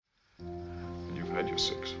you're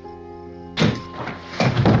 6.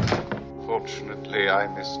 Fortunately, I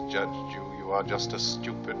misjudged you. You are just a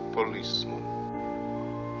stupid policeman.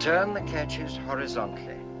 Turn the catches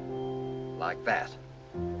horizontally, like that.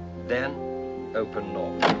 Then open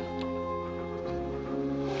north.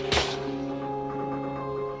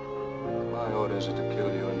 My orders are to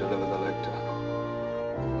kill you and deliver the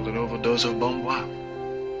lecture. With an overdose of Bombois.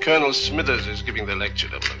 Colonel Smithers is giving the lecture,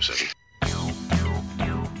 007.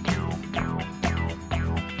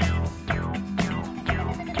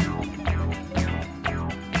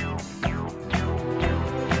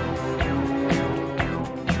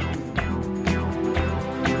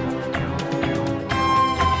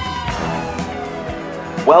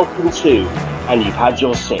 Welcome to And You've Had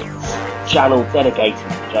Your Six, channel dedicated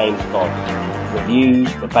to James Bond.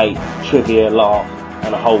 Reviews, debate, trivia, laugh,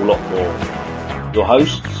 and a whole lot more. Your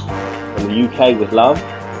hosts, from the UK with love,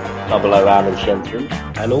 00 Alan Shenton.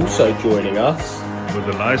 And also joining us, with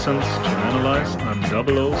the license to analyze, I'm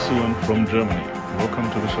 00 Sion from Germany. Welcome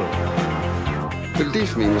to the show.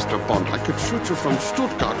 Believe me, Mr. Bond, I could shoot you from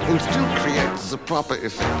Stuttgart and still create the proper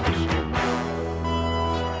effect.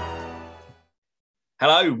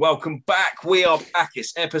 hello, welcome back. We are back.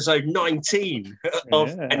 It's episode 19 of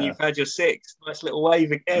And You've Had Your Six. Nice little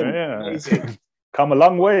wave again. Yeah. Amazing. Come a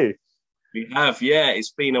long way. We have, yeah. It's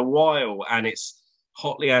been a while and it's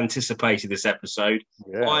hotly anticipated, this episode.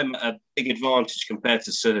 Yeah. I'm at a big advantage compared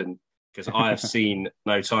to Sudan because I have seen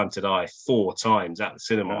No Time to Die 4 times at the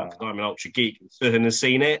cinema because I'm an ultra geek and Sudan has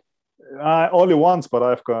seen it. Only once, but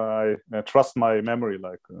I trust my memory.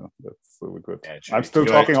 That's so good. Yeah, true. I'm still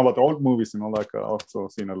talking about old movies, I also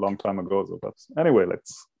seen a long time ago. So, but anyway,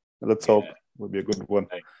 let's hope it will be a good one.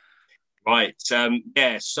 Okay. Right. So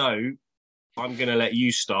I'm going to let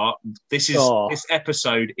you start. This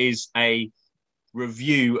episode is a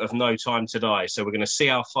review of No Time to Die. So we're going to see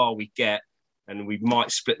how far we get, and we might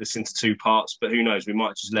split this into 2 parts. But who knows? We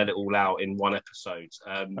might just let it all out in one episode.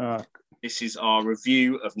 This is our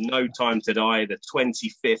review of No Time to Die, the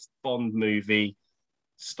 25th Bond movie.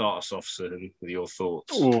 Start us off, Susan, with your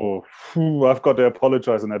thoughts. I've got to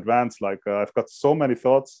apologize in advance. I've got so many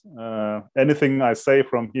thoughts. Anything I say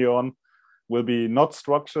from here on will be not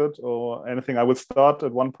structured, or anything. I will start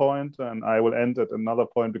at one point and I will end at another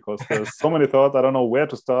point because there's so many thoughts. I don't know where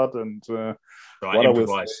to start and what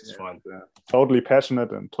improvise. It's fine. Totally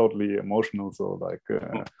passionate and totally emotional. So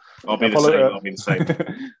I'll be the same.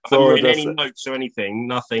 So I'm any notes or anything.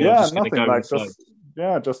 Nothing. Yeah, I'm just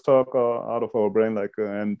nothing. Just talk out of our brain. I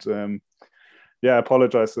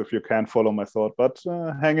apologize if you can't follow my thought, but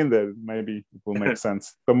hang in there. Maybe it will make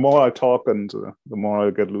sense. The more I talk and the more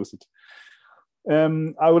I get lucid.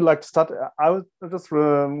 I would like to start. I just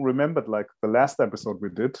remembered the last episode we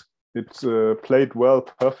did. It played well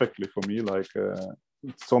perfectly for me.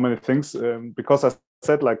 So many things because I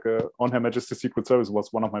said On Her Majesty's Secret Service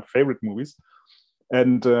was one of my favorite movies,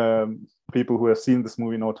 and people who have seen this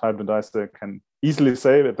movie No Time to Die can easily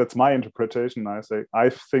say that that's my interpretation. I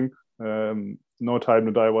think No Time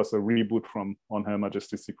to Die was a reboot from On Her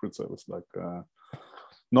Majesty's Secret Service.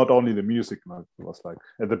 Not only the music, it was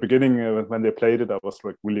at the beginning when they played it, I was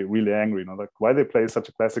really, really angry. Why they play such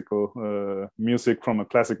a classical music from a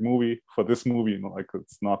classic movie for this movie?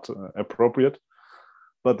 It's not appropriate.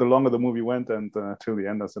 But the longer the movie went and till the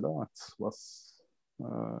end, I said,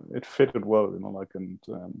 it fitted well.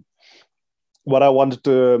 What I wanted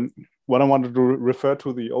to refer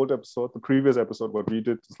to the old episode, the previous episode, what we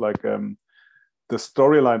did is the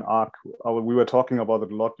storyline arc. We were talking about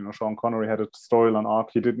it a lot. Sean Connery had a storyline arc.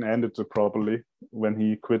 He didn't end it properly when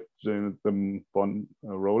he quit the Bond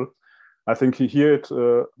role. I think it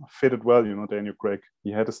fitted well. Daniel Craig.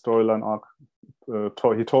 He had a storyline arc.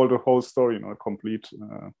 He told the whole story. A complete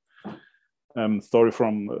story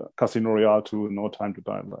from Casino Royale to No Time to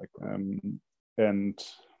Die. And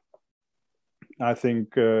I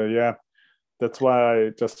think that's why I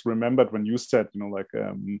just remembered when you said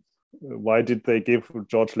why did they give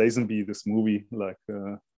George Lazenby this movie?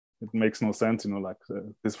 It makes no sense,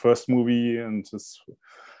 his first movie and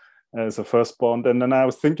as a first Bond. And then I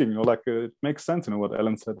was thinking, it makes sense, what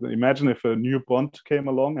Alan said. Imagine if a new Bond came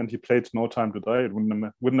along and he played No Time to Die. It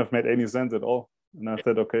wouldn't have made any sense at all. And I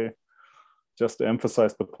said, okay, just to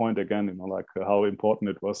emphasize the point again, how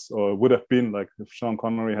important it was, or it would have been if Sean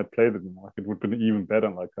Connery had played it, it would have been even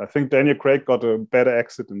better. I think Daniel Craig got a better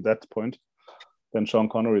exit in that point than Sean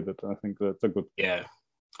Connery did. I think that's a good. Yeah,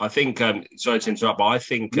 I think. Sorry to interrupt, but I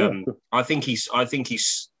think. I think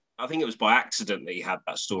it was by accident that he had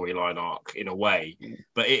that storyline arc in a way.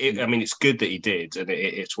 But it's good that he did, and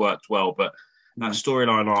it's worked well. But that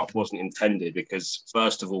storyline arc wasn't intended because,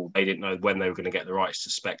 first of all, they didn't know when they were going to get the rights to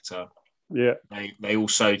Spectre, Yeah. They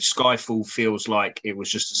also Skyfall feels like it was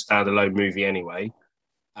just a standalone movie anyway,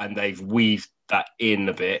 and they've weaved that in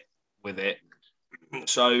a bit with it.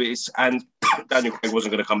 So and Daniel Craig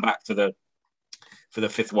wasn't going to come back for the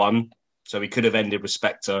fifth one, so he could have ended with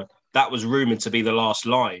Spectre. That was rumored to be the last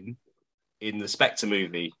line in the Spectre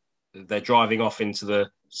movie. They're driving off into the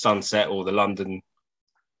sunset or the London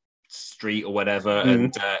street or whatever,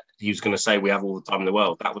 and he was going to say, "We have all the time in the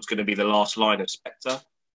world." That was going to be the last line of Spectre.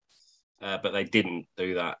 But they didn't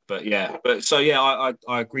do that. But yeah,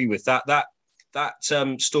 I agree with that. That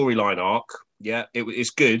storyline arc, yeah,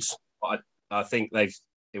 it's good. But I think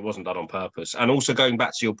it wasn't done on purpose. And also going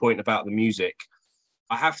back to your point about the music,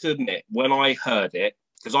 I have to admit, when I heard it,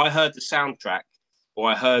 because I heard the soundtrack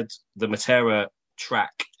or I heard the Matera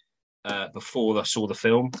track before I saw the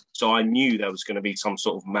film, so I knew there was going to be some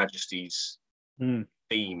sort of Majesty's theme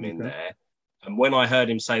in there. And when I heard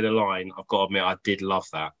him say the line, I've got to admit, I did love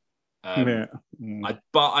that.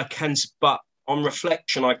 But on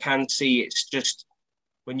reflection, I can see it's just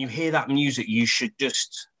when you hear that music, you should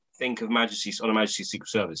just think of Majesty's Secret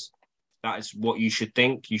Service. That is what you should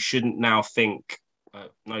think. You shouldn't now think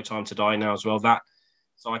No Time to Die now as well.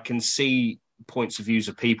 So I can see points of views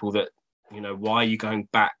of people that, why are you going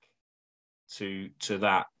back to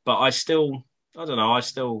that? But I don't know. I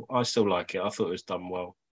still like it. I thought it was done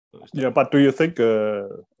well. Yeah, but do you think?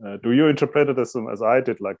 Do you interpret it as I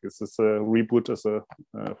did? Like, is this a reboot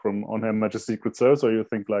from On Her Majesty's Secret Service, or you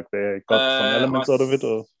think like they got some elements out of it?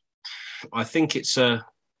 Or I think it's a.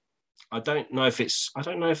 I don't know if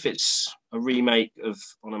it's a remake of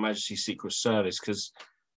On Her Majesty's Secret Service, because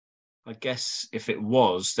I guess if it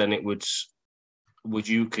was, then it would.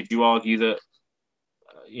 Could you argue that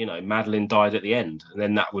Madeline died at the end, and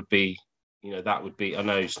then that would be. That would be. I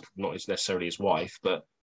know it's not necessarily his wife, but.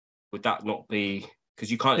 Would that not be because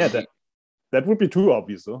you can't? Yeah, that would be too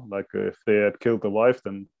obvious, though. Like if they had killed the wife,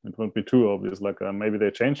 then it wouldn't be too obvious. Like maybe they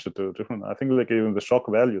changed it to different. I think they gave him the shock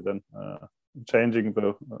value. Then changing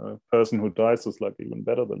the person who dies is like even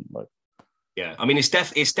better than like. Yeah, I mean it's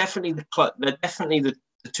definitely they're definitely the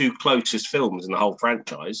two closest films in the whole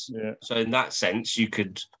franchise. Yeah. So in that sense, you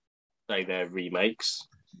could say they're remakes.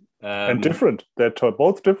 And different. They're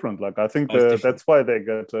both different. Like I think that's why they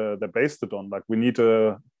based it on. Like we need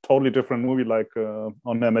a totally different movie, like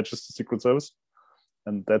On Her Majesty's Secret Service,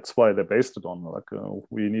 and that's why they based it on. Like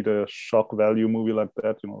we need a shock value movie like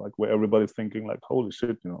that. Like where everybody's thinking like, "Holy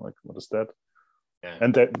shit!" Like what is that? Yeah.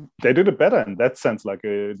 And they did it better in that sense. Like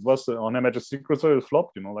it was On Her Majesty's Secret Service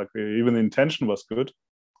flopped. Like even the intention was good.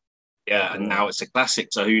 Yeah, and now it's a classic.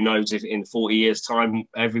 So who knows if in 40 years' time,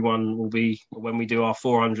 everyone will be, when we do our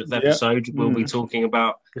 400th episode, we'll be talking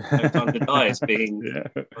about No Time to Die as being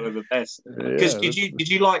one of the best. Because did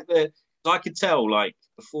you like I could tell, like,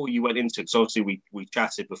 before you went into it, because obviously we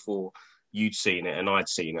chatted before you'd seen it and I'd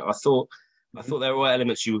seen it. I thought there were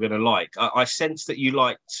elements you were going to like. I sensed that you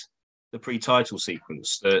liked the pre-title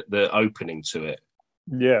sequence, the opening to it.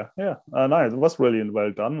 Yeah, no, it was really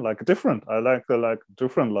well done. Like different. I like the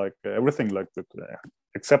different, like everything, like that.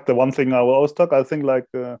 Except the one thing I was talking. I think like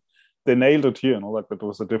they nailed it here. Like it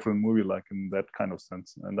was a different movie, like in that kind of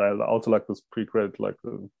sense. And I also like this pre-credit, like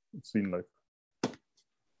scene. Like,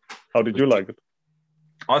 how did you like it?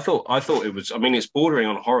 I thought it was. I mean, it's bordering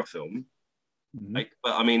on a horror film. Like,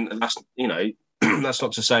 but I mean, that's that's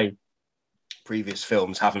not to say previous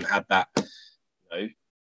films haven't had that.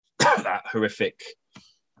 That horrific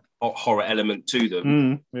horror element to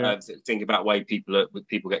them. Think about way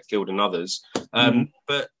people get killed and others.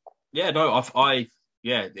 But yeah, no,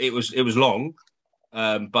 it was long,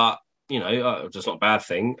 but just not a bad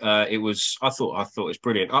thing. I thought it was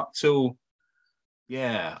brilliant up till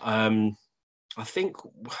I think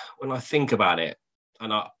when I think about it,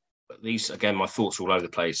 and these again, my thoughts are all over the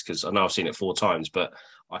place because I know I've seen it 4 times, but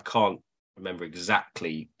I can't remember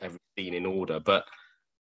exactly every scene in order. But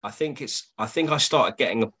I think I started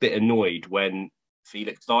getting a bit annoyed when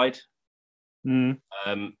Felix died, and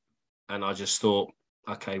I just thought,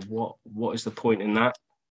 okay, what is the point in that?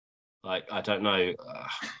 Like, I don't know.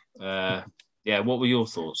 What were your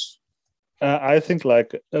thoughts? I think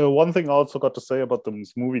like one thing I also got to say about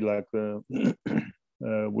this movie, like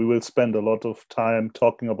we will spend a lot of time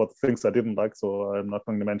talking about the things I didn't like, so I'm not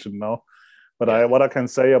going to mention now. But what I can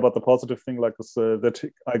say about the positive thing, like, is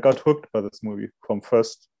that I got hooked by this movie from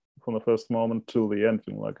the first moment till the end.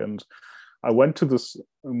 And I went to this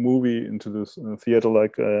movie into this theater,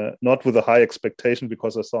 like not with a high expectation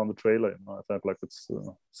because I saw in the trailer. I thought like it's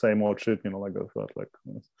same old shit. Like I thought like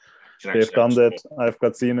they've done that. I've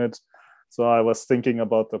got seen it. So I was thinking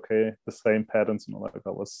about the same patterns, like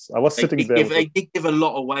I was sitting there. They did give a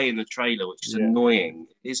lot away in the trailer, which is annoying.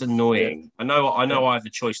 It's annoying. Yeah. I know I have a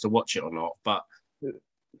choice to watch it or not, but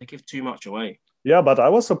they give too much away. Yeah, but I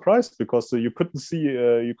was surprised because you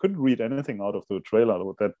couldn't read anything out of the trailer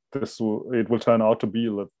that it will turn out to be,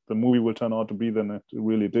 the movie will turn out to be than it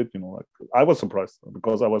really did. Like I was surprised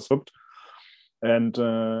because I was hooked. And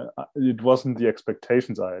it wasn't the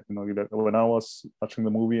expectations I had. When I was watching the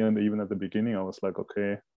movie, and even at the beginning, I was like,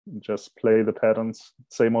 okay, just play the patterns,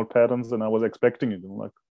 same old patterns, and I was expecting it. Like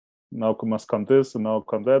now must come this, and now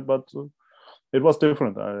come that, but it was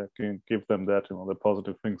different. I can give them that, the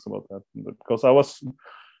positive things about that, because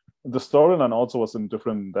the storyline also was in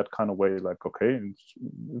different that kind of way. Like, okay,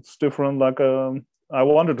 it's different. Like, I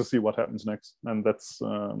wanted to see what happens next, and that's.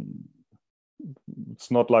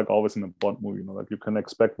 It's not like always in a Bond movie, like you can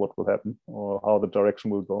expect what will happen or how the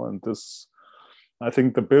direction will go. And this, I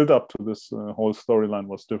think the build up to this whole storyline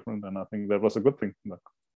was different, and I think that was a good thing. Like,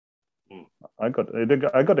 I got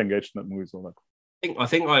engaged in that movie. So like, I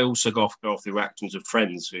think I also go off the reactions of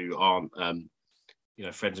friends who aren't,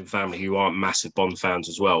 friends and family who aren't massive Bond fans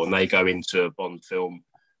as well, and they go into a Bond film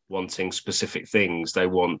wanting specific things. They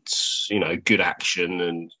want, good action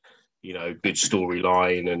and. Good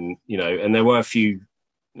storyline, and and there were a few,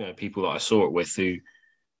 people that I saw it with who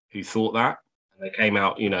thought that, and they came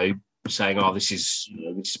out, saying, "Oh, this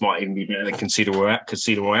might even be better than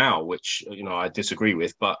Casino Royale," which I disagree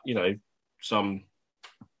with, but some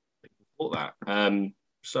people thought that.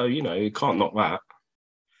 So you can't knock that.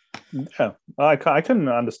 Yeah, I can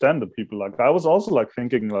understand the people. Like I was also like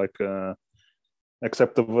thinking like.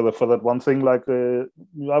 Except for that one thing, like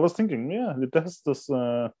I was thinking, yeah, it has this.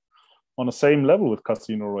 On the same level with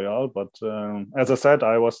Casino Royale, but as I said,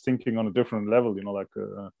 I was thinking on a different level.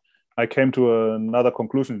 I came to another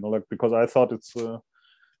conclusion. Because I thought it's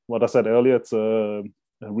what I said earlier. It's a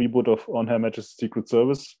reboot of On Her Majesty's Secret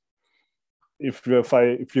Service. If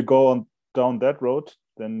you go down that road,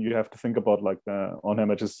 then you have to think about like On Her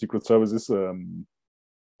Majesty's Secret Service is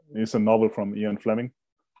a novel from Ian Fleming,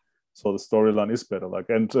 so the storyline is better.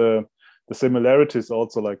 The similarities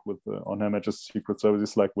also like with On Her Majesty's Secret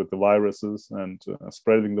Service, like with the viruses and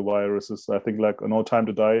spreading the viruses. I think like No Time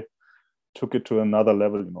to Die took it to another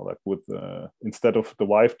level, like with instead of the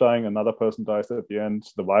wife dying, another person dies at the end.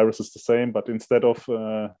 The virus is the same, but instead of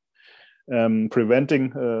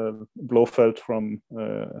preventing Blofeld from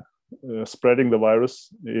spreading the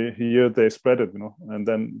virus, here they spread it, and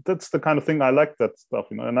then that's the kind of thing I like that stuff,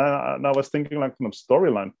 and I was thinking like from a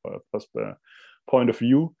storyline point of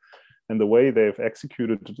view. And the way they've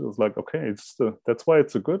executed it was like, okay, that's why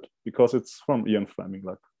it's so good, because it's from Ian Fleming.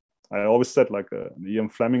 Like I always said, like an Ian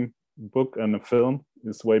Fleming book and a film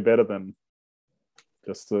is way better than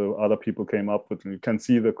just other people came up with. And you can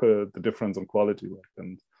see the difference in quality,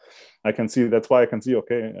 and I can see that's why I can see.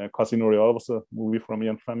 Okay, Casino Royale was a movie from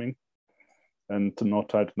Ian Fleming, and No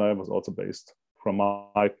Time to Die was also based from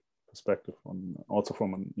my perspective also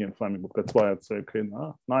from an Ian Fleming book. That's why I'd say, okay,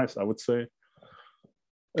 nice. I would say.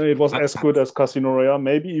 It was as good as Casino Royale,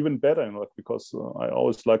 maybe even better, because I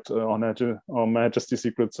always liked On Her Majesty's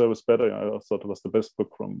Secret Service better. I thought it was the best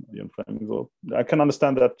book from Ian Fleming. So I can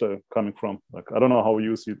understand that coming from. Like I don't know how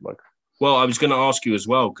you see it. Like, well, I was going to ask you as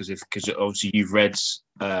well because obviously you've read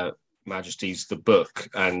Majesty's the book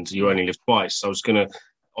and You Only Live Twice. I was going to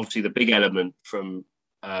obviously the big element from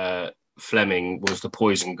Fleming was the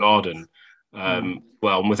Poison Garden.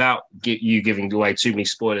 Well, and without you giving away too many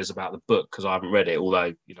spoilers about the book, because I haven't read it,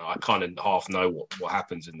 although I kind of half know what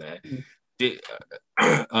happens in there.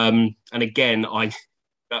 And again, I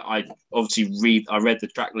obviously read the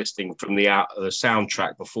track listing from the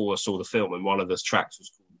soundtrack before I saw the film, and one of the tracks was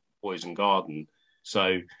called Poison Garden.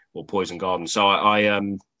 So I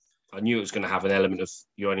knew it was going to have an element of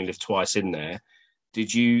You Only Live Twice in there.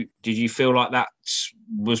 Did you feel like that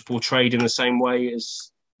was portrayed in the same way as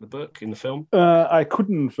the book in the film? I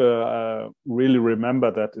couldn't really remember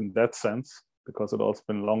that in that sense, because it also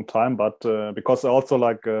been a long time, but because also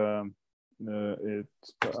like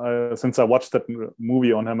since I watched that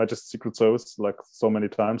movie On Her Majesty's Secret Service like so many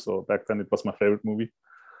times, so back then it was my favorite movie.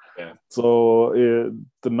 Yeah. So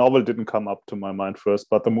the novel didn't come up to my mind first,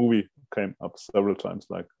 but the movie came up several times.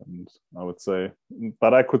 And I would say,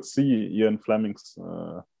 but I could see Ian Fleming's.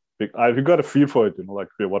 You got a feel for it, like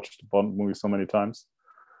we watched the Bond movie so many times.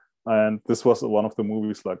 And this was one of the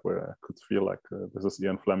movies like where I could feel like this is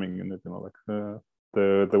Ian Fleming in it,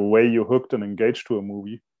 the way you hooked and engaged to a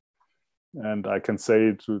movie. And I can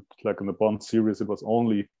say to like in the Bond series, it was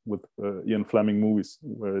only with Ian Fleming movies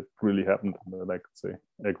where it really happened. And I could say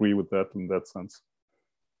I agree with that in that sense.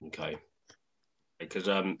 Okay. because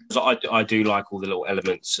I do like all the little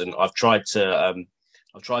elements, and I've tried to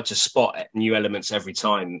spot new elements every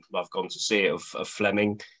time I've gone to see it of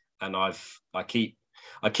Fleming, and I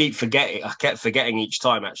kept forgetting each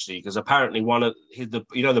time, actually, because apparently one of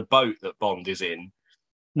the boat that Bond is in,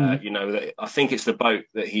 that I think it's the boat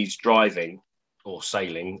that he's driving or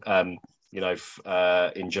sailing,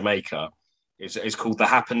 in Jamaica, is called the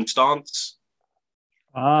Happenstance.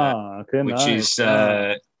 Okay,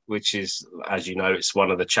 which is, as you know, it's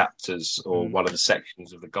one of the chapters or one of the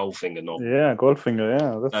sections of the Goldfinger novel. Yeah, Goldfinger.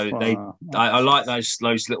 Yeah, I like those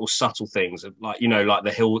little subtle things, like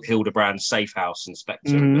the Hildebrand safe house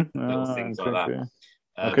inspector, little things like that.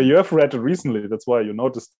 Okay, you have read it recently. That's why you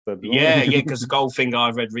noticed that. Yeah, because the Goldfinger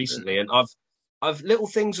I've read recently, and I've little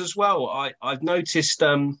things as well. I've noticed.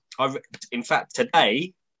 In fact,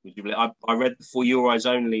 today I read the For Your Eyes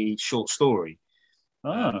Only short story.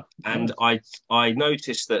 And I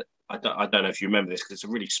noticed that I don't know if you remember this because it's a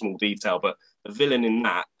really small detail, but the villain in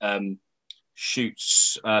that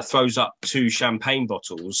throws up 2 champagne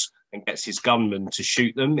bottles and gets his gunman to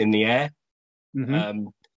shoot them in the air.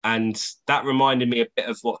 And that reminded me a bit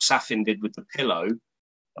of what Safin did with the pillow.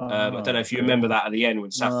 I don't know if you remember that at the end when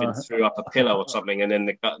Safin threw up a pillow or something, and then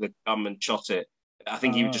the gunman shot it. I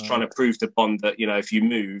think he was just trying to prove to Bond that if you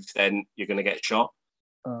move, then you're going to get shot.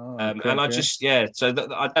 And I just so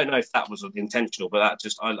I don't know if that was intentional, but that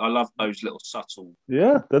just I love those little subtle.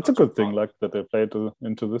 Yeah, that's a good thing. Like that they played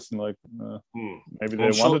into this, and maybe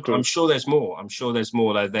they wanted to. I'm sure there's more.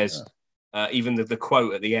 There's even the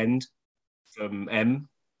quote at the end from M.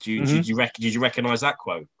 Did you recognize that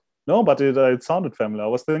quote? No, but it sounded familiar. I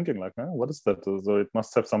was thinking what is that? So it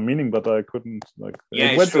must have some meaning, but I couldn't but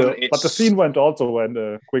the scene went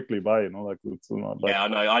quickly by. It's not like... Yeah,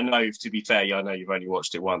 I know. To be fair, I know you've only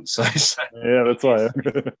watched it once. So yeah, that's why.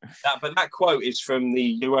 But that quote is from the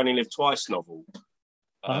You Only Live Twice novel.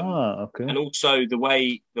 Okay. And also the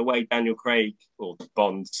way Daniel Craig or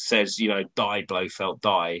Bond says, die Blofeld,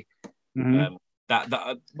 die.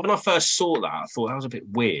 That when I first saw that, I thought that was a bit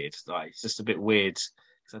weird. Like, it's just a bit weird.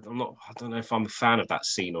 I don't know if I'm a fan of that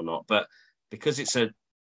scene or not, but because it's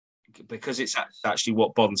actually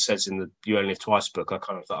what Bond says in the You Only Live Twice book, I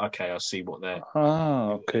kind of thought, okay, I see what they're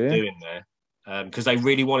doing there, because they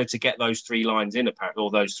really wanted to get those 3 lines in, apparently, or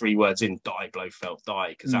those 3 words in, die Blofeld,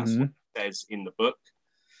 die, because that's what it says in the book.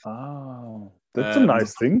 That's a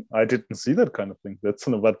nice thing. I didn't see that kind of thing. That's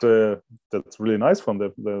really nice from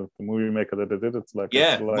the movie maker that they did. It's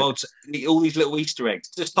all these little Easter eggs.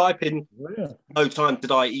 Just type in "No Time to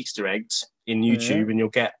Die" Easter eggs in YouTube, and you'll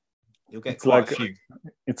get quite a few.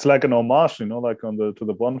 It's like an homage, like to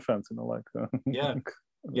the Bond fans,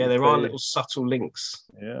 there are little subtle links.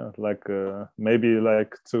 Yeah, maybe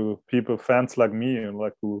to fans like me,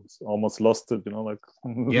 who's almost lost it,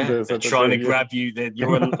 they're trying to grab you.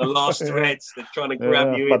 You're on the last threads. They're trying to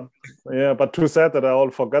grab you in. But too sad that I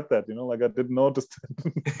all forgot that. I didn't notice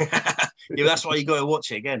that. Yeah, that's why you got to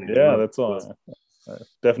watch it again. Yeah, that's why. I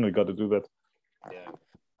definitely got to do that. Yeah.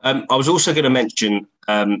 I was also going to mention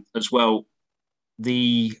as well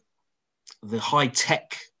the high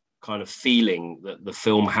tech kind of feeling that the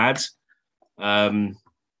film had.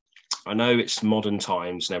 I know it's modern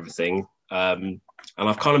times and everything, and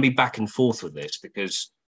I've kind of been back and forth with this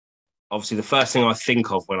because obviously the first thing I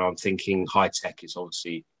think of when I'm thinking high tech is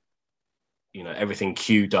obviously everything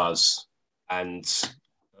Q does, and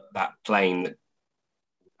that plane,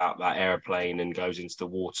 that airplane, and goes into the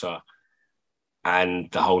water,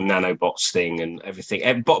 and the whole nanobots thing and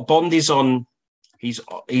everything. Bond is on. He's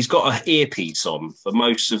got an earpiece on for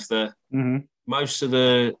most of the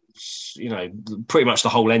pretty much the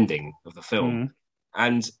whole ending of the film,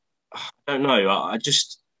 and I don't know.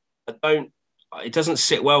 It doesn't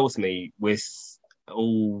sit well with me with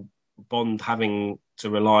all Bond having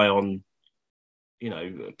to rely on,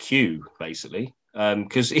 Q basically,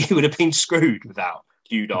 because he would have been screwed without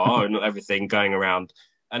QDAR and everything going around.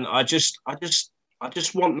 And I just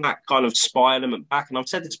want that kind of spy element back. And I've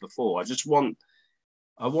said this before.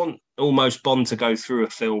 I want almost Bond to go through a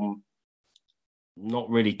film not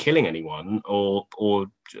really killing anyone or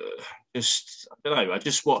just, I don't know. And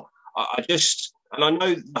I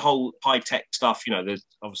know the whole high tech stuff, there's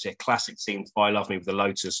obviously a classic scene, Spy Love Me with the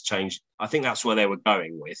Lotus changed. I think that's where they were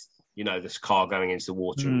going with, this car going into the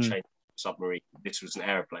water and changing the submarine. This was an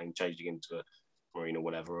airplane changing into a submarine or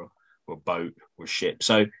whatever, or a boat or a ship.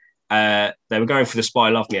 So they were going for the Spy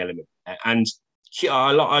Love Me element. And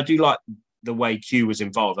I do like the way Q was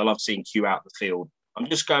involved. I love seeing Q out in the field. I'm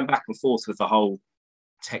just going back and forth with the whole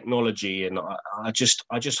technology, and I just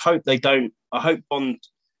hope they don't. I hope Bond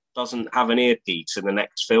doesn't have an earpiece in the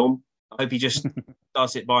next film. I hope he just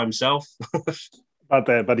does it by himself.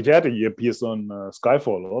 But he had a earpiece on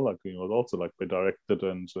Skyfall, or like he was also like redirected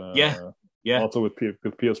and also with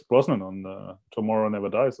Pierce Brosnan on Tomorrow Never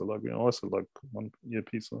Dies, so like also like one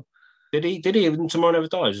earpiece. So. Did he in Tomorrow Never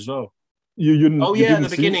Dies as well? The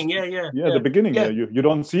beginning, the beginning. Yeah, you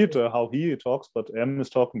don't see it how he talks, but M is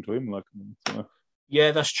talking to him like.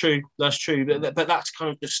 Yeah, that's true. But that's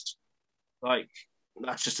kind of just like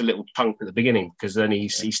that's just a little chunk at the beginning because then he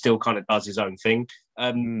still kind of does his own thing.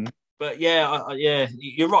 But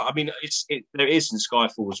you're right. I mean, there is in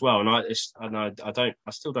Skyfall as well, and I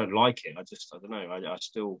still don't like it. I don't know. I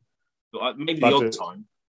still maybe the odd time.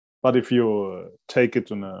 But if you take it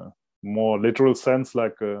in a more literal sense,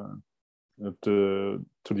 like to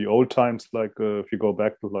the old times, like if you go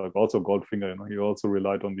back to like also Goldfinger, you know, he also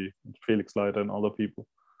relied on the Felix Leiter and other people.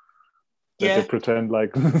 They pretend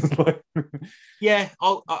like. I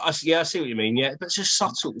see what you mean. Yeah, but it's just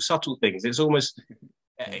subtle things. It's almost.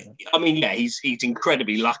 I mean, he's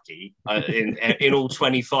incredibly lucky in all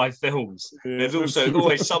 25 films. There's also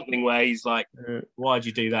always something where he's like, "Why'd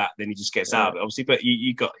you do that?" Then he just gets out of it, obviously. But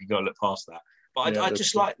you got to look past that. But I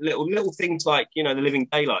just like little things like the Living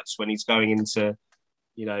Daylights when he's going into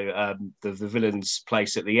the villain's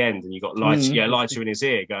place at the end, and you got Leiter in his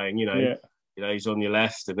ear going, he's on your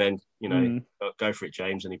left, and then go for it,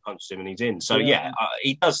 James, and he punches him and he's in. So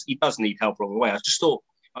he does need help along the way. I just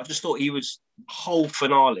thought he was whole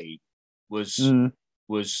finale was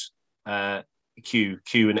Q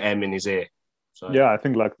and M in his ear. So. Yeah, I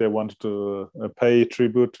think like they wanted to pay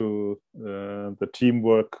tribute to the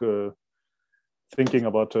teamwork. Thinking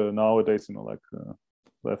about nowadays,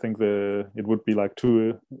 I think it would be like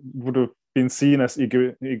would have been seen as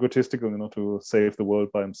egotistical, to save the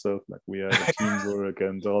world by himself. Like we have a teamwork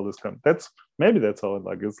and all this kind. That's how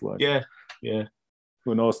it is. Like yeah.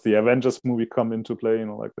 Who knows? The Avengers movie come into play.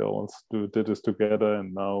 Like they all did this together,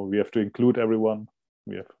 and now we have to include everyone.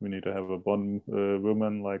 We need to have a Bond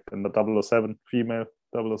woman, like in the 007 female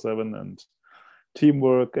 007, and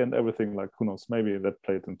teamwork and everything. Like who knows? Maybe that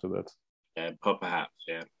played into that. Yeah, perhaps.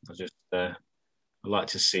 Yeah, I just I like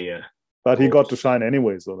to see a. But he got to shine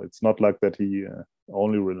anyway, so it's not like that he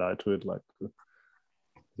only relied to it. Like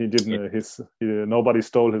he didn't. Nobody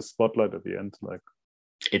stole his spotlight at the end. Like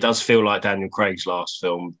it does feel like Daniel Craig's last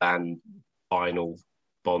film and final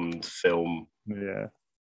Bond film. Yeah.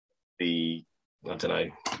 I don't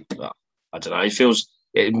know. It feels.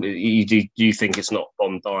 You think it's not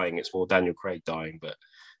Bond dying? It's more Daniel Craig dying, but.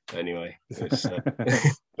 Anyway,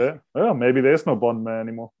 maybe there's no Bond man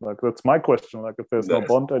anymore. Like that's my question. Like if there's no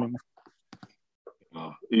Bond anymore,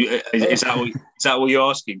 is that what you're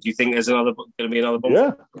asking? Do you think there's going to be another Bond?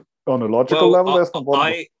 Yeah, on a logical level, there's no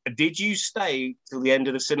Bond. Did you stay till the end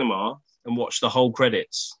of the cinema and watch the whole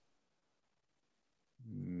credits?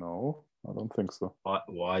 No, I don't think so.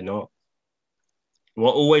 Why not?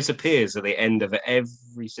 What always appears at the end of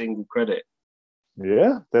every single credit?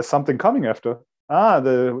 Yeah, there's something coming after.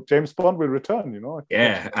 The James Bond will return,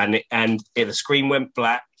 Yeah, and the screen went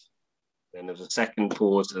black, then there was a second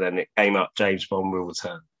pause, and then it came up, James Bond will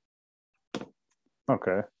return.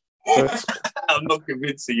 Okay. I'm not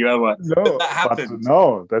convincing you, am I? No, that happened.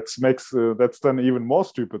 That's then even more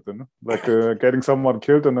stupid than like getting someone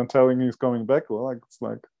killed and then telling he's coming back. Well, like it's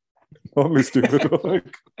like only stupid.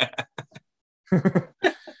 Like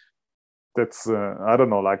that's I don't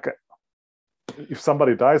know, like. If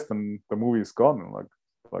somebody dies, then the movie is gone.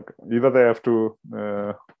 Like either they have to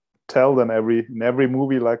tell in every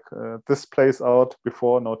movie like this plays out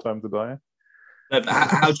before No Time to Die.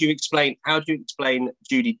 How do you explain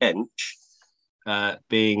Judi Dench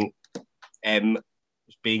being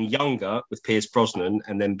younger with Pierce Brosnan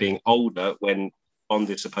and then being older when Bond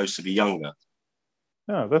is supposed to be younger?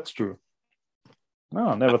 Yeah, that's true. No,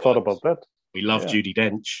 I never thought about that. We love Judi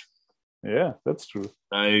Dench. Yeah, that's true.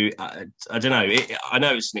 So I don't know. I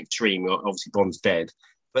know it's an extreme. Obviously, Bond's dead,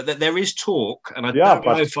 but there is talk, and I don't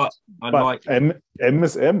know if I like. M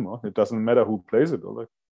is M. It doesn't matter who plays it. Or like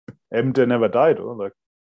M, they never died. Or like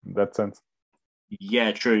in that sense.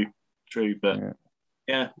 Yeah, true. But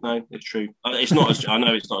no, it's true. It's not. I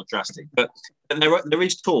know it's not drastic, but there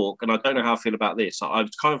is talk, and I don't know how I feel about this. I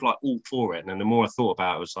was kind of like all for it, and then the more I thought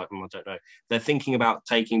about it, I was like, I don't know. They're thinking about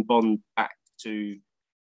taking Bond back to.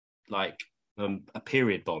 Like a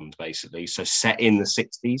period Bond, basically, so set in the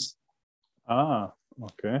 60s.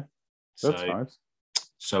 Okay, that's nice.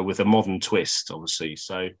 So with a modern twist, obviously.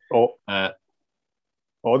 So, they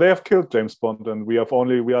have killed James Bond, and we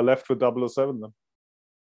are left with 007 then.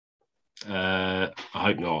 I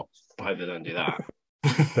hope not. I hope they don't do that.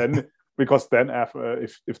 Because then,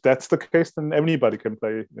 if that's the case, then anybody can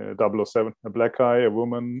play 007, a black guy, a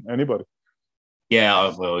woman, anybody.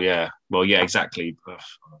 Yeah, well, yeah, exactly.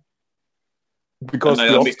 Because I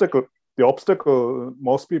know, the obstacle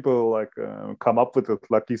most people like come up with it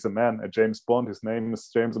like he's a man, a James Bond. His name is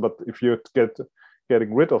James, but if you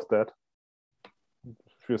getting rid of that,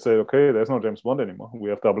 if you say, okay, there's no James Bond anymore, we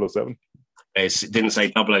have 007. It didn't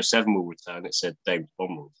say 007 will return. It said James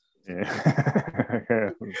Bond will.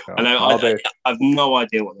 Yeah. I know. I've no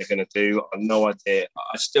idea what they're going to do. I've no idea.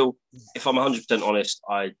 I still, if I'm 100% honest,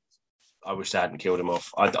 I wish they hadn't killed him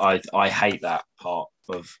off. I hate that part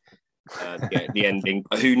of the ending.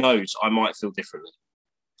 But who knows? I might feel differently.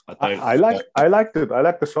 I liked it. I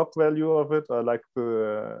like the shock value of it. I like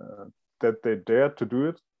that they dared to do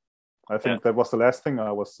it. I think that was the last thing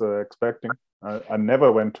I was expecting. I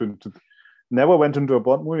never went into a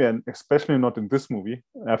Bond movie, and especially not in this movie.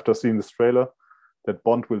 After seeing this trailer, that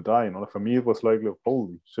Bond will die. For me, it was like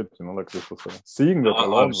holy shit. Like this was seeing that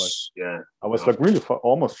alone. I was like really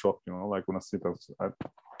almost shocked. Like when I see those,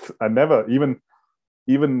 I never even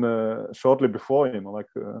shortly before,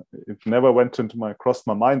 it never went into crossed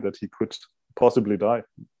my mind that he could possibly die.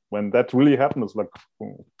 When that really happened, it was like,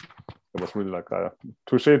 it was really like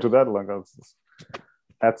touche to that. Like,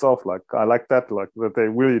 hats off. Like, I like that. Like that they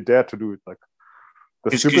really dare to do it. Like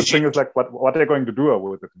the stupid thing is like what they're going to do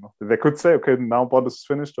with it. They could say, okay, now Bond is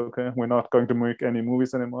finished. Okay, we're not going to make any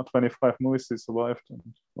movies anymore. 25 movies, he survived.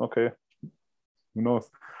 Okay, who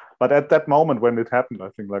knows? But at that moment when it happened, I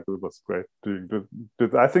think like it was great.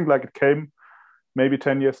 I think like it came maybe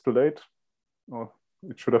 10 years too late, or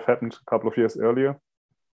it should have happened a couple of years earlier.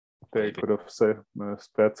 They could have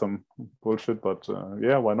spared some bullshit, but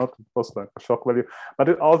why not? It was like a shock value. But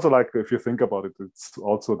it also, like, if you think about it, it's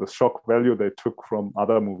also the shock value they took from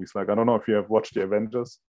other movies. Like, I don't know if you have watched The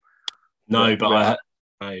Avengers. No, but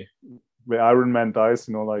where Iron Man dies,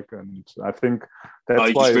 and I think that's why.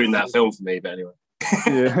 You just ruined that film for me, but anyway.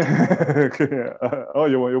 Oh,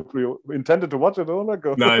 you intended to watch it, or like?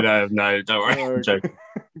 No, don't worry. I'm joking.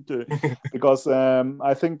 Okay. Because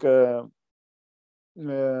I think.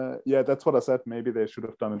 That's what I said. Maybe they should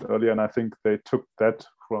have done it earlier, and I think they took that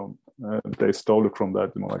from. They stole it from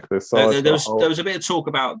that. Like they saw. There was a bit of talk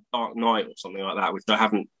about Dark Knight or something like that, which I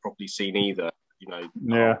haven't properly seen either.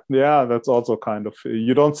 Yeah, that's also kind of.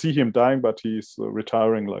 You don't see him dying, but he's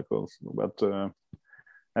retiring like those. But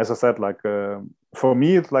as I said, like for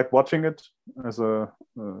me, it's like watching it as a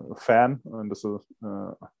fan and as a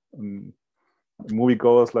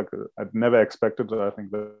moviegoers. Like I'd never expected it. I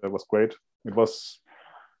think that was great. It was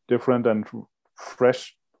different and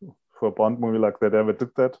fresh for a Bond movie like that ever did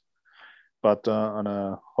that. But on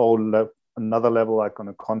a whole another level, like on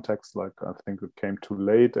a context, like I think it came too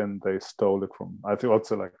late and they stole it from. I think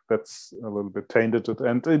also like that's a little bit tainted,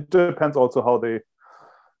 and it depends also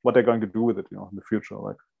what they're going to do with it, in the future.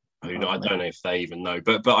 Like I don't know if they even know,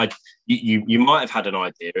 but you might have had an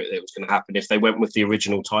idea that it was going to happen if they went with the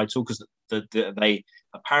original title, because they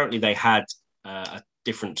apparently had a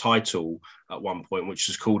different title at one point, which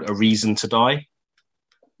was called A Reason to Die.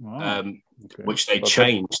 Which they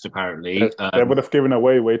changed apparently. They would have given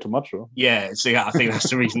away way too much, though. Yeah, so I think that's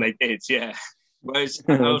the reason they did. Yeah. Whereas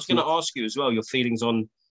I was going to ask you as well your feelings on.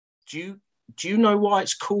 Do you know why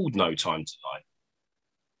it's called No Time to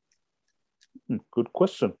Die? Good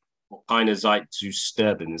question. What kind of Zeit zu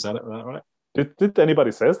sterben? Is that right? Did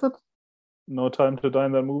anybody says that? No Time to Die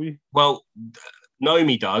in that movie? Well,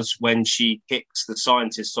 Nomi does when she kicks the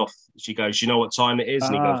scientist off. She goes, "You know what time it is?"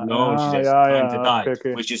 And he goes, "No." And she says, "Time to die,"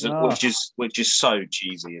 okay. which is so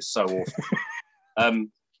cheesy. It's so awful.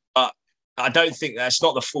 But I don't think that's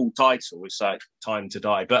not the full title. It's like Time to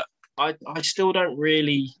Die. But I still don't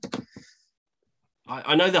really.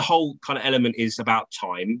 I know the whole kind of element is about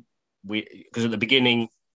time. Because at the beginning,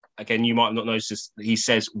 again, you might have not noticed this, he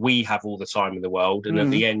says we have all the time in the world, and at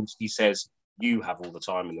the end he says you have all the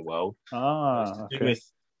time in the world.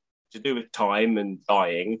 To do with time and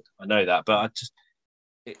dying, I know that, but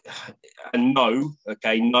No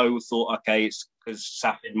thought, okay, it's because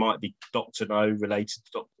Safin might be Dr. No, related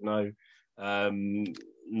to Dr. No.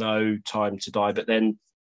 No Time to Die, but then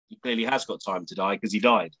he clearly has got time to die because he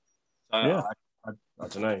died. I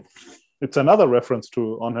don't know. It's another reference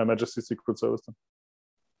to On Her Majesty's Secret Service.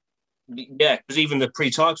 Yeah, because even the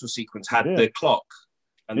pre-title sequence had the clock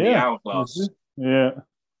and the hourglass. Yeah.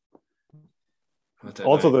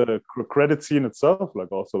 Also, the credit scene itself,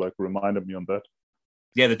 also reminded me on that.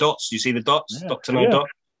 Yeah, the dots. You see the dots? Dr. No dot.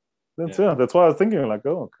 That's why I was thinking,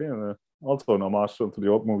 also an homage to the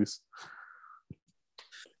old movies.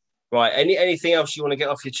 Right. Anything else you want to get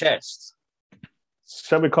off your chest?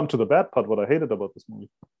 Shall we come to the bad part? What I hated about this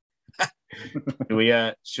movie.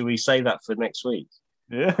 Should we say that for next week?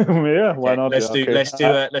 Yeah. Why not? Let's do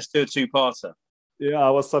a two-parter. Yeah,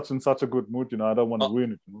 I was in such a good mood, you know. I don't want to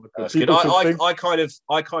ruin it. You know? That's good. I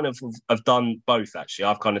kind of have done both actually.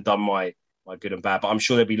 I've kind of done my good and bad, but I'm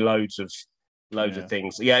sure there'll be loads of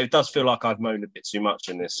things. Yeah, it does feel like I've moaned a bit too much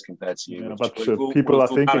in this compared to you. Yeah, but people are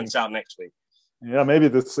thinking balance out next week. Yeah, maybe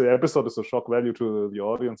this episode is a shock value to the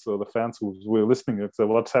audience or the fans who were listening. It's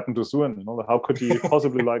what's happened to Suen? You know, how could he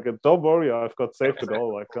possibly like it? Don't worry, I've got saved it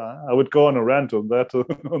all. Like I would go on a rant on that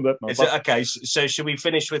note. Okay, so should we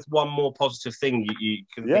finish with one more positive thing you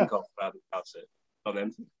can think of about it? On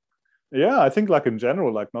them? Yeah, I think like in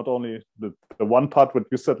general, like not only the one part what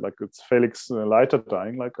you said, like it's Felix Leiter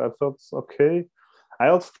dying. Like I thought, okay. I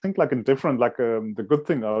also think like in different, like the good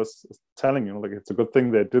thing I was telling you, like it's a good thing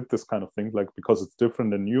they did this kind of thing, like because it's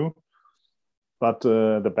different and new. But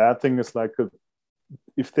the bad thing is like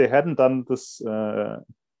if they hadn't done this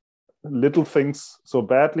little things so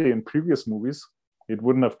badly in previous movies, it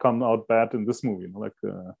wouldn't have come out bad in this movie. You know, like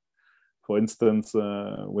for instance,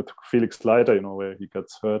 with Felix Leiter, you know, where he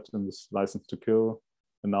gets hurt in this License to Kill,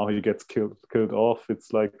 and now he gets killed off.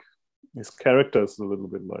 It's like his character is a little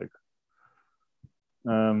bit like.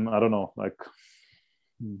 I don't know, like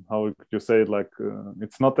how could you say it? Like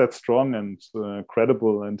it's not that strong and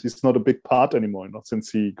credible, and he's not a big part anymore. You know, since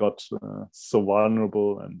he got so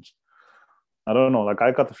vulnerable, and I don't know. Like I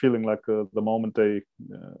got the feeling like the moment they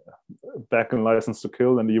back in License to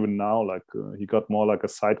Kill, and even now, like he got more like a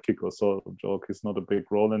sidekick or so. Joke, he's not a big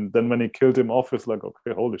role, and then when he killed him off, it's like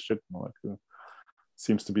okay, holy shit, you know, like.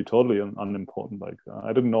 Seems to be totally unimportant. Like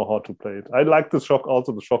I didn't know how to play it. I like the shock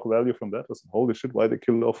value from that. Is holy shit, why they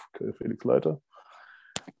killed off Felix Leiter?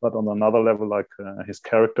 But on another level, like his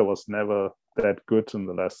character was never that good in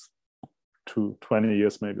the last 20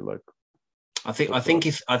 years, maybe. Like I think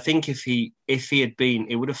if he had been,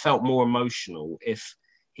 it would have felt more emotional if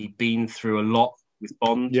he'd been through a lot with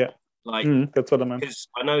Bond. Yeah, like that's what I meant. Because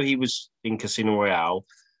I know he was in Casino Royale.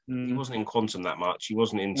 He wasn't in Quantum that much. He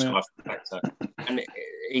wasn't in Sky Protector. And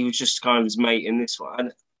he was just kind of his mate in this one.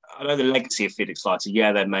 And I know the legacy of Felix Leiter,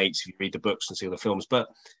 yeah, they're mates if you read the books and see all the films. But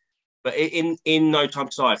in No Time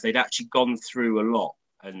to Die, if they'd actually gone through a lot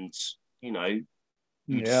and, you know,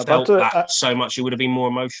 felt that so much, it would have been more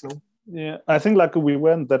emotional. Yeah, I think like we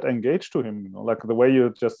weren't that engaged to him, you know, like the way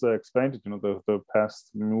you just explained it, you know, the past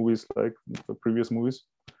movies, like the previous movies.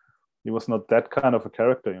 He was not that kind of a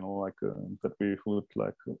character, you know, like that we would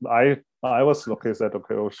like. I was said,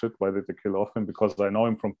 okay, oh shit, why did they kill off him? Because I know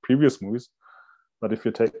him from previous movies. But if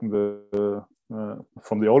you're taking the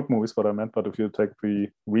from the old movies, what I meant, but if you take the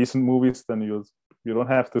recent movies, then you don't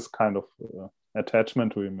have this kind of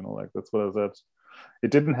attachment to him, you know, like that's what I said. It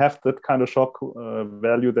didn't have that kind of shock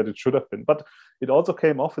value that it should have been, but it also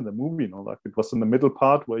came off in the movie, you know, like it was in the middle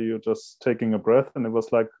part where you're just taking a breath, and it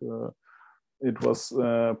was like. It was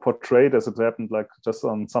portrayed as it happened, like just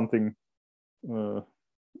on something.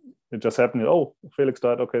 It just happened. Oh, Felix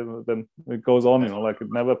died. Okay, then it goes on. You know, like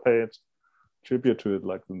it never paid tribute to it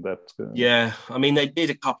like that. Yeah, I mean, they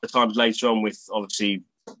did a couple of times later on with obviously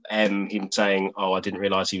him saying, "Oh, I didn't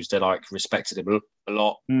realize he was dead." I respected him a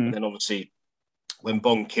lot, and then obviously when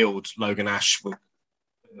Bond killed Logan Ash with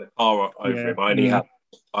the car over him,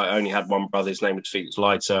 I only had one brother. His name was Felix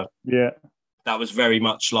Leiter. Yeah. That was very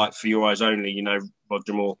much like For Your Eyes Only, you know,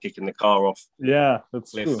 Roger Moore kicking the car off. Yeah,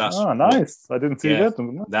 that's true. Nice. I didn't see that.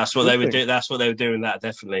 That's what they were doing. That's what they were doing. That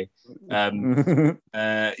definitely. So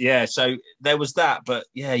there was that, but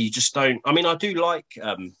yeah, you just don't. I mean, I do like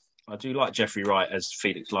Jeffrey Wright as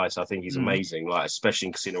Felix Leiter. I think he's amazing, like especially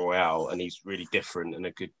in Casino Royale, and he's really different and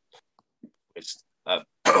a good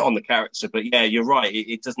on the character. But yeah, you're right.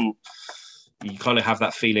 It doesn't. You kind of have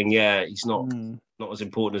that feeling. Yeah, he's not as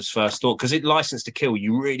important as first thought, because it License to Kill,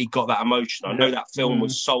 you really got that emotion. I know that film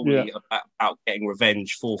was solely about getting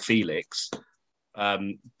revenge for Felix,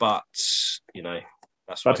 but you know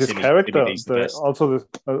that's but his character also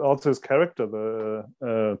his character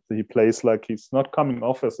he plays like he's not coming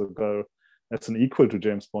off as an equal to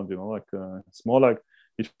James Bond, you know, like it's more like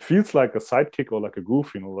it feels like a sidekick or like a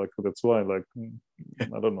goof, you know, like that's why, like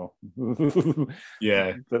I don't know.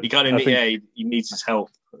 Yeah, he kind of he needs his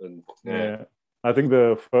help. And, I think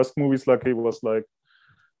the first movies, like he was like,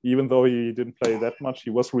 even though he didn't play that much, he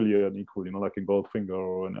was really an equal, you know, like in Goldfinger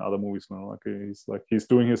or in other movies. You know, like he's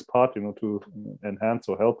doing his part, you know, to enhance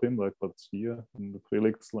or help him. Like, but here in the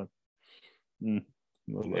Felix, like,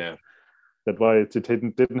 that's why it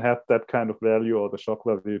didn't have that kind of value or the shock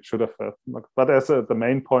value it should have had. Like, but as the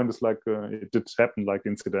main point is like it did happen like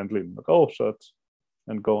incidentally, like oh shit,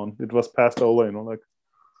 and go on. It was passed over, you know, like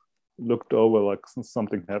looked over, like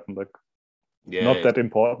something happened, like not that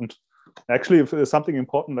important. Actually, if something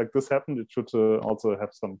important like this happened, it should also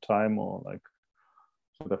have some time or like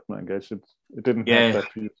should have engaged it. It didn't Yeah. have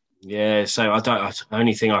that view. Yeah, so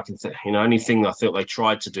only thing I can only thing I thought they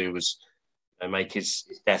tried to do was make his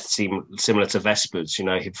death seem similar to Vesper's,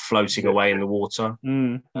 him floating away in the water.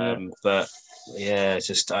 But yeah, it's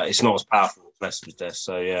just it's not as powerful as Vesper's death.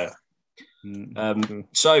 So yeah.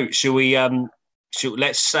 So shall we?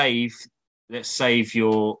 Let's save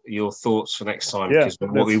your thoughts for next time, because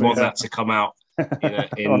we want that to come out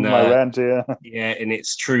in my rant, in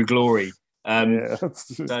its true glory.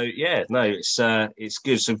 So yeah, no, it's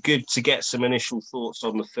good. So good to get some initial thoughts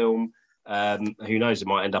on the film. Who knows? It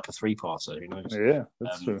might end up a 3-parter. Who knows? Yeah,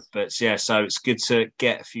 that's true. But yeah, so it's good to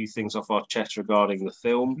get a few things off our chest regarding the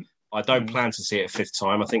film. I don't plan to see it a 5th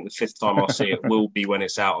time. I think the 5th time I'll see it will be when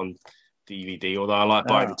it's out on DVD. Although I like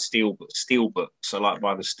buying steel books. I like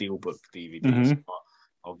buying the steelbook DVDs.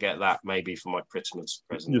 I'll get that maybe for my Christmas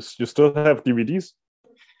present. You still have DVDs?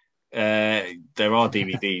 There are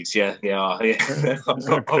DVDs. Yeah.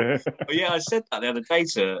 Okay. Yeah, I said that the other day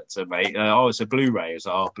to mate. It's a Blu-ray. It's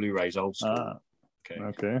Blu-ray's old school. Okay.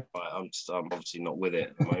 Right, I'm obviously not with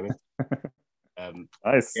it at the moment.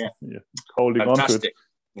 Nice. Yeah. Holding Fantastic. on to it.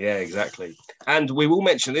 Yeah, exactly. And we will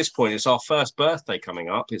mention at this point, it's our 1st birthday coming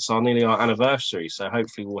up. It's nearly our anniversary. So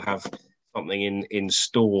hopefully we'll have something in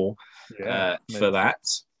store for that.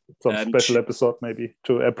 Some special episode maybe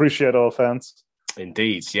to appreciate our fans.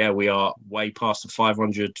 Indeed. Yeah, we are way past the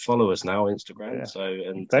 500 followers now on Instagram. Yeah. So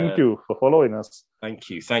thank you for following us. Thank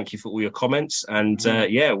you for all your comments. And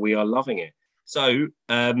we are loving it. So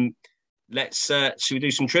let's should we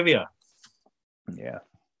do some trivia? Yeah.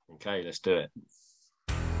 Okay, let's do it.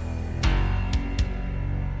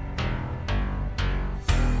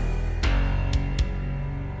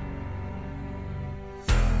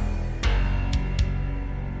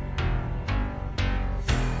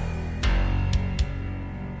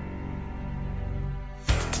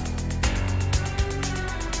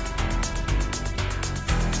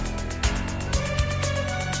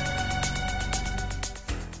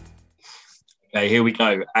 Okay, here we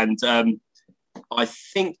go. And I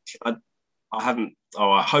think I haven't.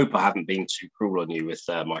 I hope I haven't been too cruel on you with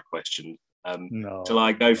my question. No. Shall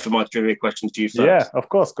I go for my trivia questions to you first? Yeah, of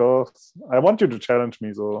course. Go. I want you to challenge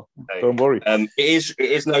me, so don't worry. It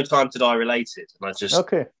is No Time to Die related, and I just Let's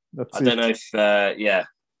see. I don't know if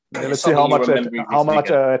let's see how much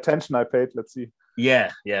attention I paid. Let's see.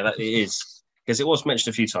 Yeah, that it is, because it was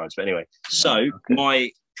mentioned a few times. But anyway, so my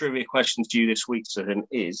trivia question to you this week, Sutton,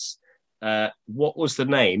 is what was the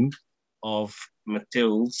name of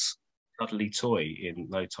Mathilde's cuddly toy in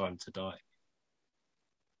No Time to Die?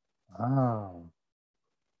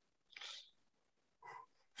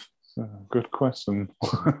 Good question.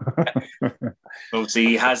 Obviously,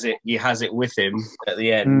 he has it with him at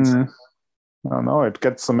the end. I don't know. It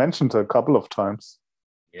gets mentioned a couple of times.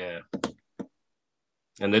 Yeah.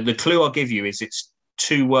 And the clue I'll give you is it's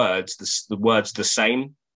 2 words. The words the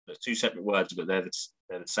same. They're 2 separate words, but they're the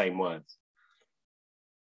same words.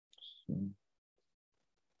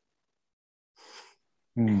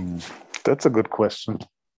 That's a good question.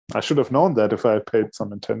 I should have known that if I had paid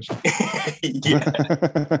some attention.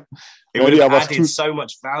 It would have added so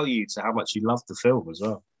much value to how much you loved the film as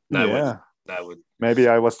well. Maybe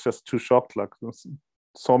I was just too shocked. Like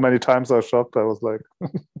so many times I was shocked. I was like,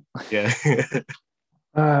 yeah.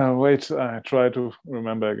 Wait, I try to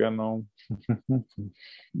remember again.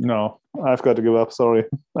 No, I've got to give up. Sorry,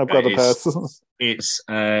 I've got to pass. It's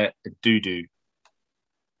doo-doo.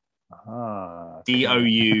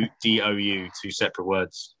 D-O-U, 2 separate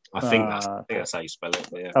words. I think that's how you spell it.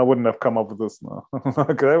 But yeah. I wouldn't have come up with this. No.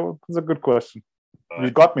 Okay, it's a good question. Right.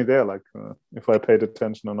 You got me there, like if I paid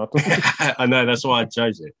attention or not. I know, that's why I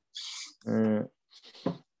chose it.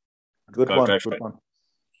 Good one.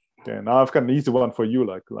 Okay, now I've got an easy one for you.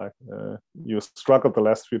 Like you struggled the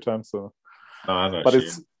last few times, so.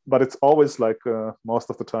 But it's always like most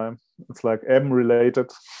of the time it's like M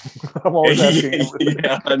related. I'm always asking.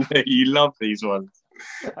 Yeah, I know you love these ones.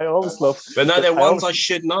 I always love. But no, they're ones I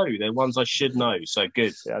should know. They're ones I should know. So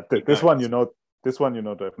good. Yeah, this one you know. This one you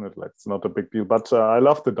know definitely. Like it's not a big deal. But I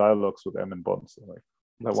love the dialogues with M and Bond. So like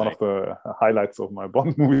they're one of the highlights of my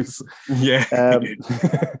Bond movies. Yeah.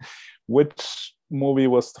 Which movie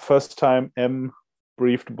was the first time M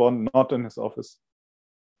briefed Bond not in his office?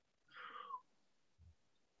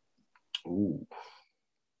 Ooh.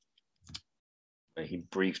 He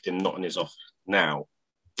briefed him not in his office now.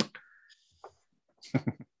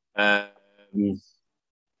 I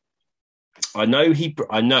know.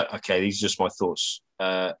 Okay, these are just my thoughts.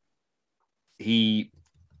 He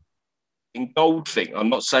in Goldfinger. I'm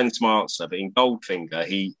not saying it's my answer, but in Goldfinger,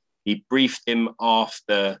 he briefed him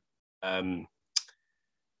after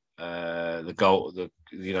the goal, the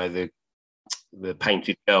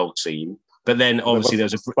painted girl scene. But then obviously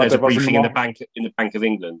there's a briefing in the Bank of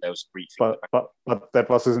England. There was a briefing. But that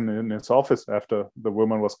was in his office after the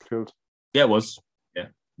woman was killed. Yeah, it was. Yeah.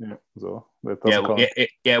 So that doesn't count.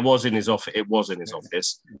 It was in his office. It was in his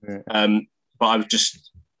office. Yeah. But I was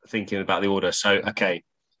just thinking about the order. So okay,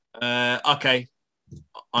 I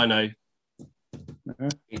know.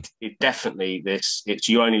 It definitely it's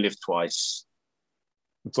You Only Live Twice.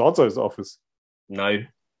 It's also his office. No,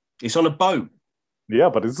 it's on a boat. Yeah,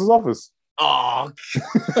 but it's his office. Oh.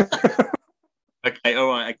 Okay, all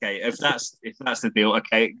right, okay. If that's the deal,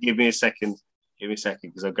 okay. Give me a second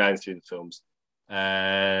because I'm going through the films.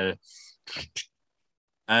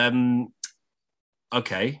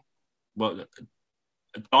 Okay. Well,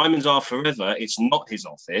 Diamonds Are Forever. It's not his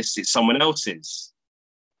office. It's someone else's.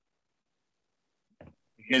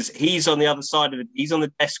 Because he's on the other side of it. He's on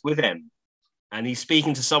the desk with him, and he's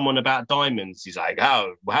speaking to someone about diamonds. He's like,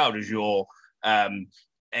 "How does your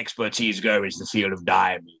expertise go into the field of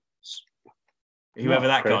diamonds?" Whoever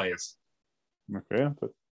that guy is. Okay.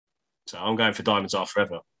 So I'm going for Diamonds Are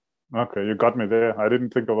Forever. Okay, you got me there. I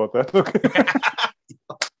didn't think about that. Okay.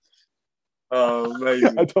 Oh,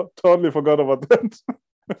 amazing. I totally forgot about that.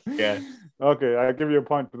 Yeah. Okay, I give you a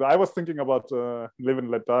point. I was thinking about Live and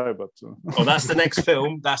Let Die, but... Oh, that's the next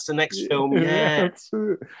film. That's the next film, yeah.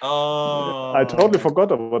 Oh. I totally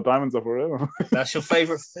forgot about Diamonds Are Forever. That's your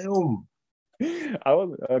favourite film.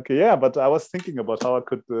 But I was thinking about how I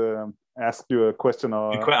could ask you a question.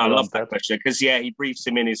 I love that question because he briefs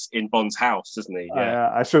him in Bond's house, doesn't he? Yeah.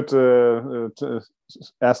 I should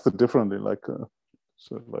ask it differently,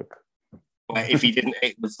 if he didn't,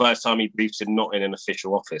 the first time he briefs him not in an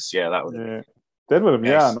official office, that would. Yeah. That would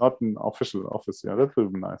have, not an official office. Yeah, that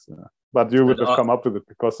would be nice. Yeah, but you would have come up with it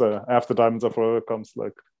because after Diamonds Are Forever comes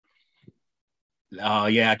Oh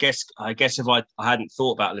yeah, I guess if I hadn't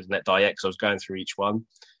thought about Live and Let Die yet, because I was going through each one.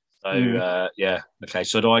 So okay.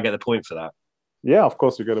 So do I get the point for that? Yeah, of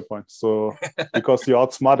course you get a point. So because you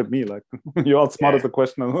outsmarted me, you outsmarted the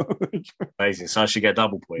question. Amazing. So I should get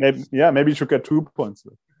double point. Maybe you should get 2 points.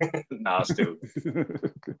 No, still.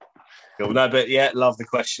 Cool. No, but love the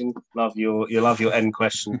question. Love your end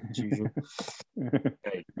question as usual.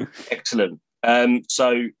 Okay, excellent.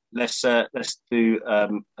 So let's do a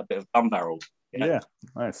bit of gun barrel. Yeah,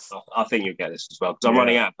 nice. I think you'll get this as well because I'm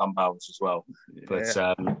running out of gun barrels as well.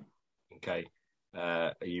 But okay,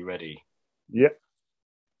 are you ready? Yeah.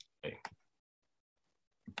 Okay.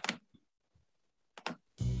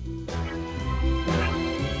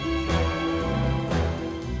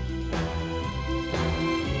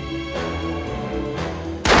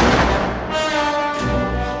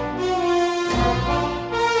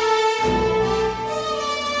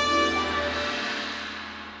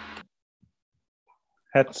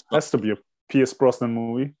 Has to be a Pierce Brosnan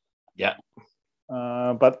movie. Yeah.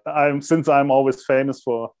 But since I'm always famous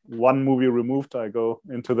for one movie removed, I go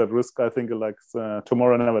into that risk. I think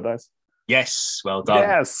Tomorrow Never Dies. Yes, well done.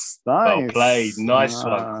 Yes, nice. Well played, nice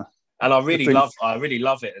one. And I really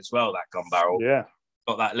love it as well. That gun barrel. Yeah.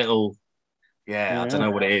 Got that little. I don't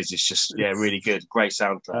know what it is. It's just really good. Great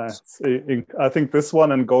soundtrack. I think this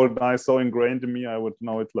one and GoldenEye so ingrained in me. I would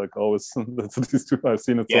know it always. That's these two. I've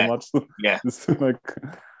seen it so much. Yeah.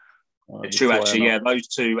 True, actually. Yeah, those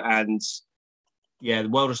two and. Yeah, The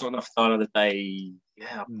World Is Not Enough to Die Another Day.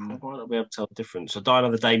 Yeah, I might not be able to tell the difference. So Die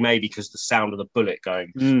Another Day maybe because the sound of the bullet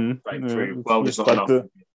going straight through. World Is Not Enough.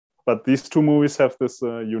 But these two movies have this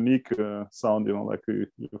unique sound, you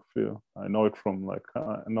feel. I know it from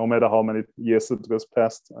no matter how many years it has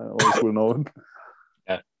passed, I always will know it.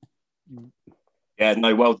 Yeah. Yeah,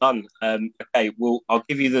 no, well done. Okay, I'll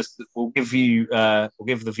give you this. We'll give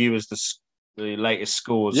the viewers the latest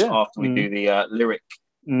scores after we do the lyric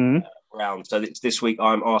round. So this week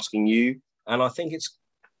I'm asking you, and I think it's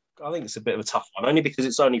a bit of a tough one, only because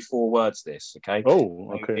it's only 4 words. This, okay?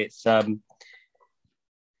 Oh, okay. It's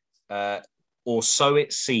or so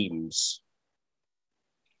it seems.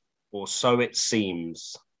 Or so it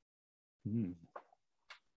seems.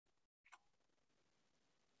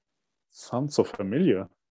 Sounds so familiar.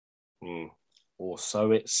 Or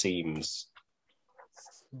so it seems.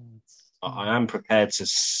 I am prepared to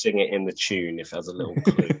sing it in the tune if there's a little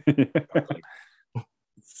clue.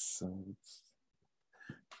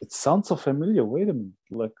 It sounds so familiar. Wait a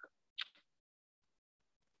minute.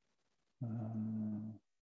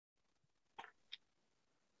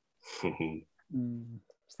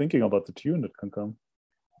 Thinking about the tune that can come.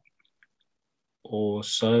 Or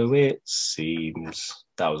so it seems.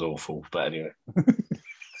 That was awful, but anyway.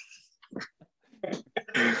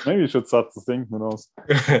 Maybe you should start to sing, who knows?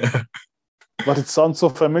 But it sounds so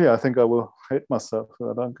familiar. I think I will hate myself if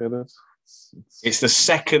I don't get it. It's the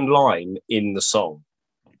second line in the song.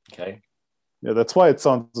 Okay. Yeah, that's why it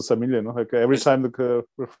sounds so familiar. No? Like every time the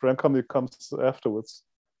refrain comes, it comes afterwards.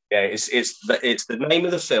 Yeah, it's the name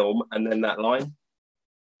of the film and then that line.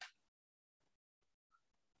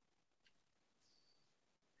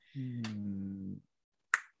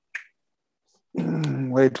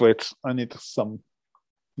 Wait. I need some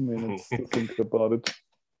minutes to think about it.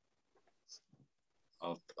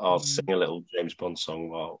 I'll sing a little James Bond song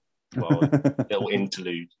while a little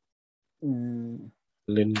interlude.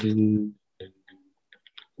 Linden.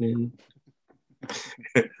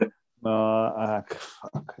 Fuck.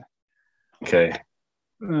 Okay.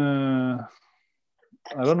 I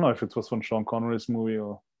don't know if it was from Sean Connery's movie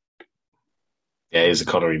or. Yeah, it is a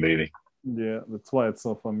Connery movie. Yeah, that's why it's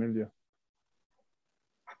so familiar.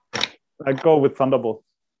 I go with Thunderbolt.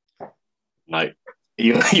 No,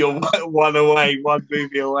 you're one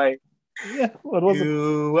movie away. Yeah, what was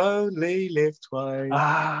you it? only live twice,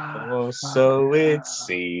 or so it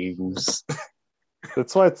seems.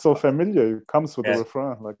 That's why it's so familiar. It comes with the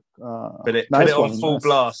refrain. Like, put it on full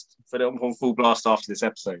blast. Put it on full blast after this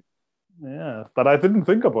episode. Yeah, but I didn't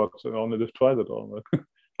think about Only Live Twice at all.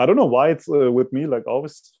 I don't know why it's with me. Like, I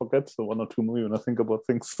always forget one or two movies when I think about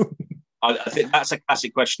things. I think that's a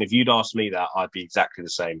classic question. If you'd asked me that, I'd be exactly the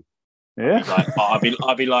same. Yeah, I'd be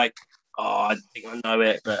like, oh, I think I know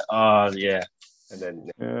it, but yeah, and then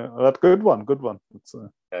that good one. It's,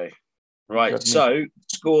 okay, right. So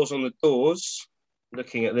scores on the doors.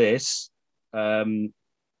 Looking at this,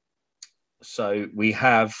 so we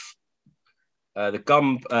have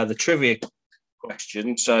the trivia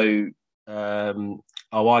question. So, I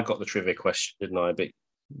got the trivia question, didn't I? But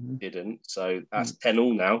didn't. So that's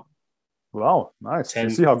 10-all now. Wow, nice. You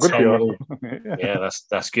see how good we are. Yeah,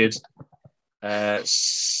 that's good.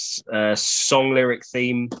 Song lyric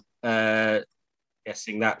theme.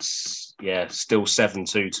 Guessing that's still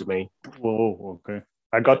 7-2 to me. Whoa, okay.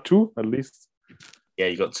 I got 2 at least. Yeah,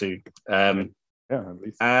 you got 2. Yeah, at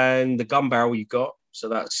least. And the gun barrel you got, so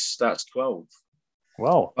that's 12.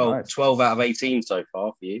 Wow, nice. 12 out of 18 so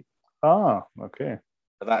far for you. Okay.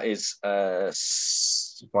 So that is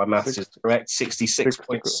my maths is correct.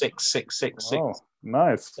 66.6666. Oh,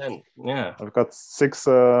 nice. Yeah, I've got 6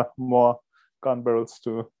 more gun barrels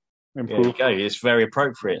to improve. There you go. It's very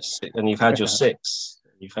appropriate, and you've had your 6.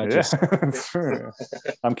 You've had your 6.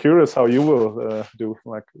 I'm curious how you will do,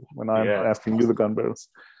 like when I'm asking you the gun barrels.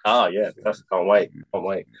 Oh yeah, can't wait.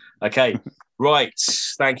 Okay, right.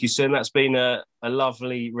 Thank you, Sin. That's been a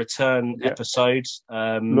lovely return episode.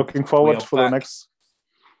 Looking forward for the next.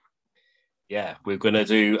 Yeah, we're going to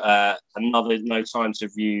do another No Time to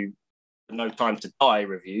Die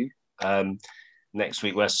review next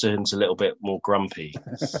week, where Sin's a little bit more grumpy.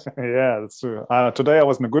 Yeah, that's true. Today I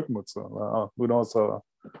was in a good mood, so who knows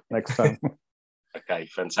next time. Okay,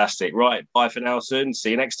 fantastic. Right, bye for now, Sin.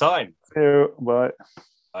 See you next time. See you. Bye.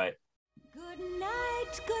 Bye. Good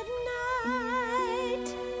night.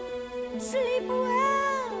 Sleep well.